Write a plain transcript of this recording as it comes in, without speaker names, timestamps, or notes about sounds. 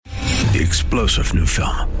The explosive new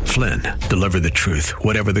film, Flynn, Deliver the Truth,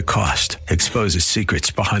 Whatever the Cost, exposes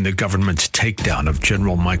secrets behind the government's takedown of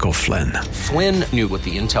General Michael Flynn. Flynn knew what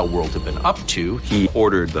the intel world had been up to. He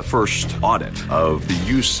ordered the first audit of the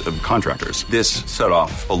use of contractors. This set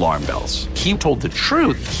off alarm bells. He told the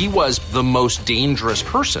truth. He was the most dangerous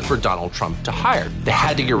person for Donald Trump to hire. They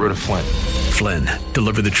had to get rid of Flynn. Flynn,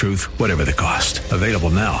 Deliver the Truth, Whatever the Cost. Available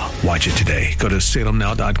now. Watch it today. Go to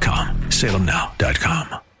salemnow.com.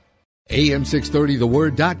 salemnow.com.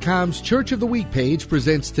 AM630TheWord.com's Church of the Week page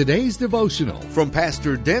presents today's devotional from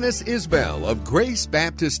Pastor Dennis Isbell of Grace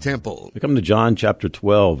Baptist Temple. We come to John chapter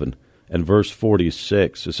 12 and verse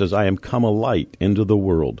 46. It says, I am come a light into the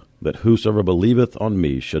world, that whosoever believeth on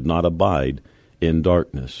me should not abide in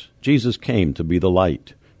darkness. Jesus came to be the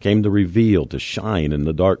light, came to reveal, to shine in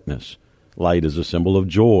the darkness. Light is a symbol of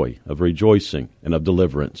joy, of rejoicing, and of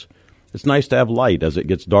deliverance. It's nice to have light as it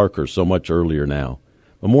gets darker so much earlier now.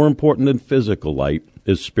 But more important than physical light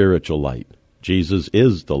is spiritual light. Jesus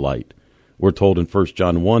is the light. We're told in 1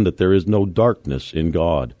 John 1 that there is no darkness in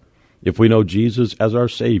God. If we know Jesus as our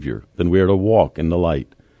Savior, then we are to walk in the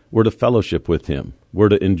light. We're to fellowship with Him. We're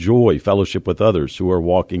to enjoy fellowship with others who are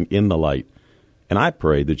walking in the light. And I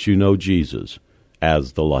pray that you know Jesus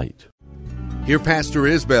as the light. Hear Pastor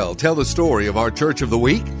Isbell tell the story of our Church of the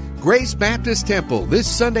Week, Grace Baptist Temple, this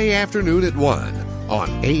Sunday afternoon at 1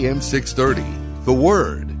 on AM 630. The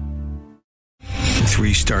Word.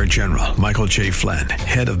 3-star General Michael J. Flynn,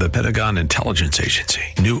 head of the Pentagon Intelligence Agency,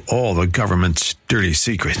 knew all the government's dirty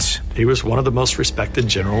secrets. He was one of the most respected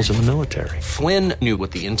generals in the military. Flynn knew what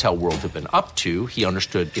the intel world had been up to. He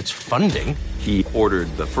understood its funding. He ordered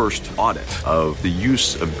the first audit of the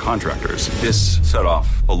use of contractors. This set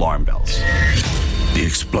off alarm bells. The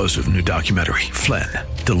explosive new documentary, Flynn,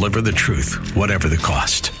 Deliver the Truth, Whatever the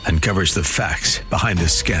Cost, uncovers the facts behind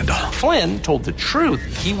this scandal. Flynn told the truth.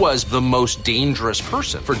 He was the most dangerous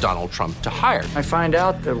person for Donald Trump to hire. I find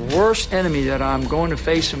out the worst enemy that I'm going to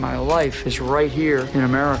face in my life is right here in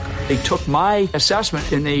America. They took my assessment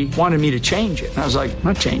and they wanted me to change it. And I was like, I'm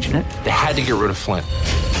not changing it. They had to get rid of Flynn.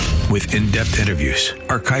 With in-depth interviews,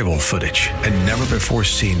 archival footage, and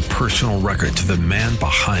never-before-seen personal records of the man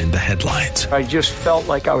behind the headlines. I just felt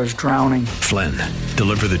like I was drowning. Flynn,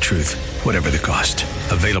 Deliver the Truth, Whatever the Cost.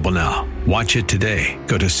 Available now. Watch it today.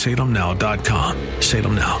 Go to salemnow.com.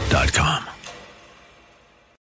 salemnow.com.